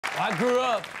I grew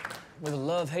up with a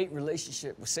love-hate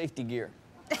relationship with safety gear.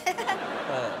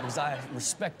 Because I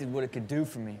respected what it could do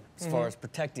for me as far as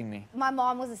protecting me. My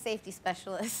mom was a safety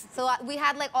specialist. So we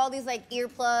had like all these like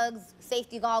earplugs,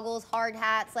 safety goggles, hard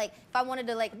hats. Like if I wanted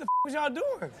to like... What the f was y'all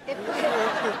doing?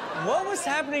 What was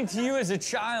happening to you as a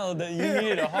child that you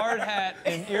needed a hard hat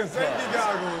and earplugs? Safety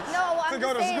goggles. No, well, I'm to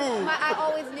go just to saying, school. I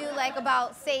always knew like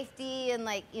about safety and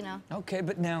like, you know. Okay,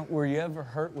 but now, were you ever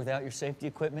hurt without your safety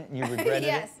equipment and you regretted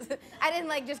yes. it? I didn't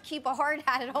like just keep a hard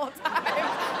hat at all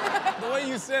times. The way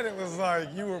you said it was like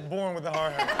you were born with a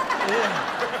hard hat.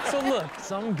 Yeah. So look,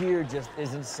 some gear just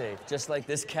isn't safe. Just like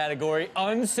this category,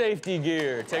 unsafety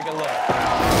gear. Take a look.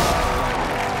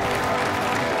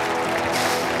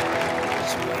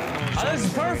 Oh, this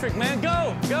is perfect, man.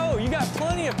 Go, go. You got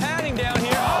plenty of padding down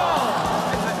here.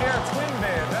 Oh! It's an air twin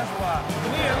bed, that's why.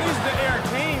 You need at least the Air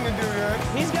King to do this.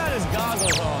 He's got his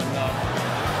goggles on, though.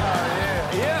 Oh,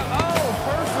 yeah. Yeah, oh,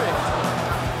 perfect.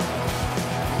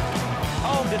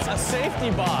 Oh, it's a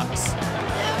safety box.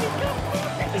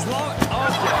 As long,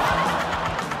 okay.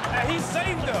 Hey, he's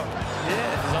safe, though.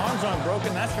 Yeah, his arms aren't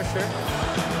broken, that's for sure.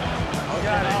 You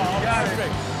got it, you got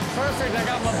perfect. it. Perfect, I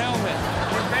got my helmet.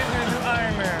 He's basically a new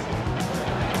Iron Man.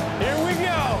 Here we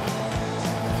go.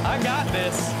 I got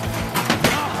this.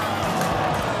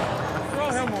 Throw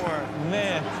him away.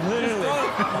 Man, literally.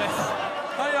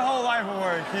 Throw your whole life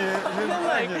away, kid. Just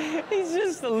Like, he's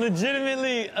just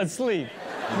legitimately asleep.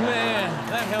 Man,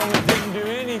 that helmet didn't do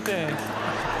anything.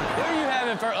 There you have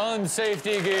it for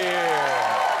unsafety gear.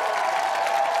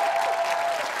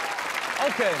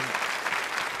 Okay.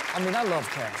 I mean, I love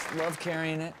cash. Love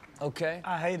carrying it, okay?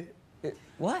 I hate it.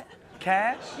 What?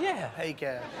 Cash? Yeah. Hate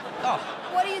cash. Oh.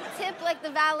 What do you tip like the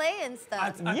valet and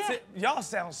stuff? Y'all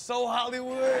sound so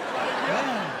Hollywood.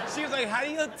 Like, she was like, how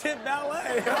do you tip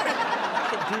ballet?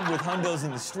 People with hundos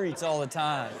in the streets all the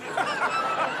time.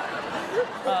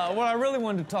 What I really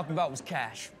wanted to talk about was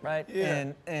cash, right?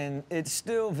 Yeah. And it's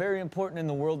still very important in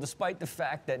the world, despite the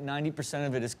fact that 90%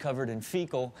 of it is covered in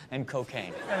fecal and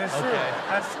cocaine. That is true.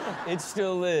 That's true. It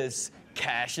still is.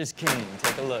 Cash is king.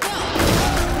 Take a look.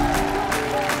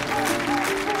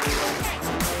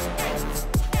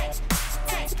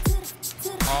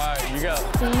 All right, you go.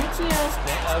 Thank you.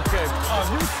 Okay. Oh,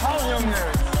 you told him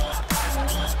that.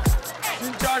 You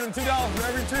charge him $2 for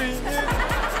every tree he gets?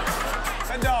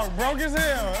 That dog broke as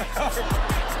hell.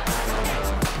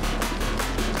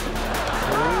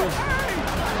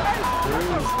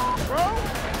 Bro?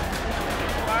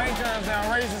 I ain't trying to sound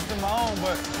racist to my own,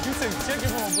 but you took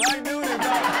chicken from a black dude and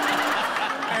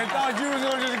thought you was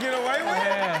gonna just get away with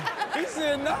it? Yeah. He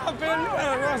said, nah, fam, you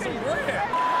gotta run some bread.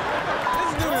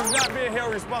 This dude is not being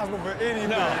held responsible for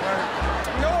anything. No.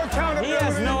 Right? No accountability. He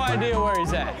has no idea where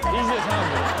he's at. He's just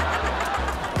hungry.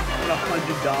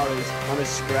 $100 on a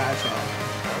scratch off.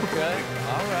 Okay,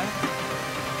 all right.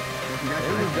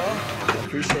 There we go. I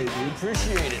appreciate it, dude.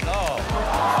 Appreciate it. Oh.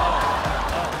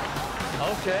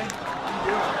 Okay.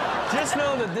 Just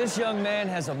know that this young man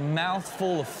has a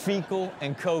mouthful of fecal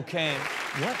and cocaine.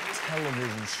 What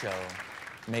television show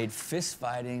made fist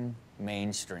fighting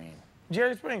mainstream?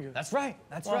 Jerry Springer. That's right.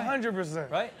 That's right. 100%.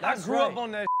 Right? I That's grew right. up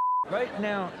on that. Right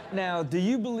now, do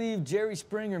you believe Jerry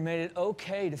Springer made it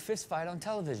okay to fist fight on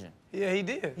television? Yeah, he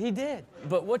did. He did.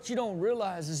 But what you don't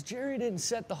realize is Jerry didn't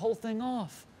set the whole thing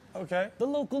off. Okay. The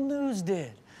local news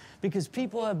did. Because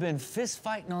people have been fist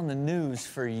fighting on the news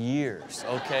for years,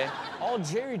 okay? All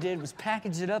Jerry did was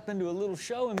package it up into a little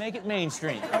show and make it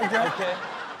mainstream. Okay?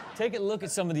 Take a look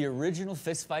at some of the original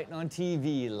fist fighting on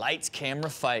TV. Lights, camera,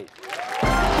 fight.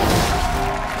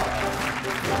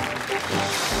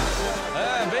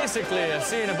 Basically, I've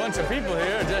seen a bunch of people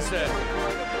here just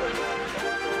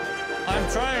I'm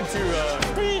trying to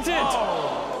beat it!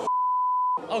 Oh.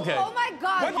 Okay. Oh my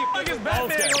God. What the fuck is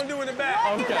Batman gonna do in the back?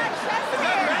 What is that chest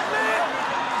hair?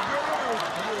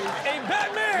 Hey,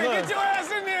 Batman, Look. get your ass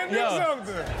in there and do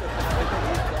something.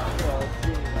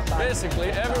 Basically,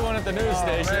 everyone at the news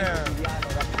station. Man.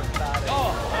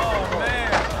 Oh,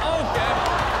 Man. okay.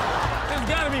 This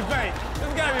gotta be fake.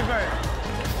 This gotta be fake.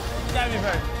 This gotta be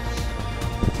fake.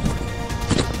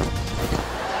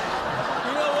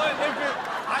 You know what?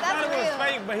 I thought it was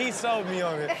fake, but he sold me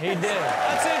on it. He did.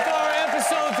 That's it for our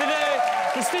episode today.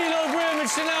 For Steelo, Brim, and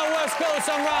Chanel West Coast,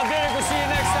 I'm Rob Dyrdek. We'll see you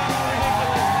next time on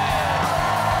Ridiculous.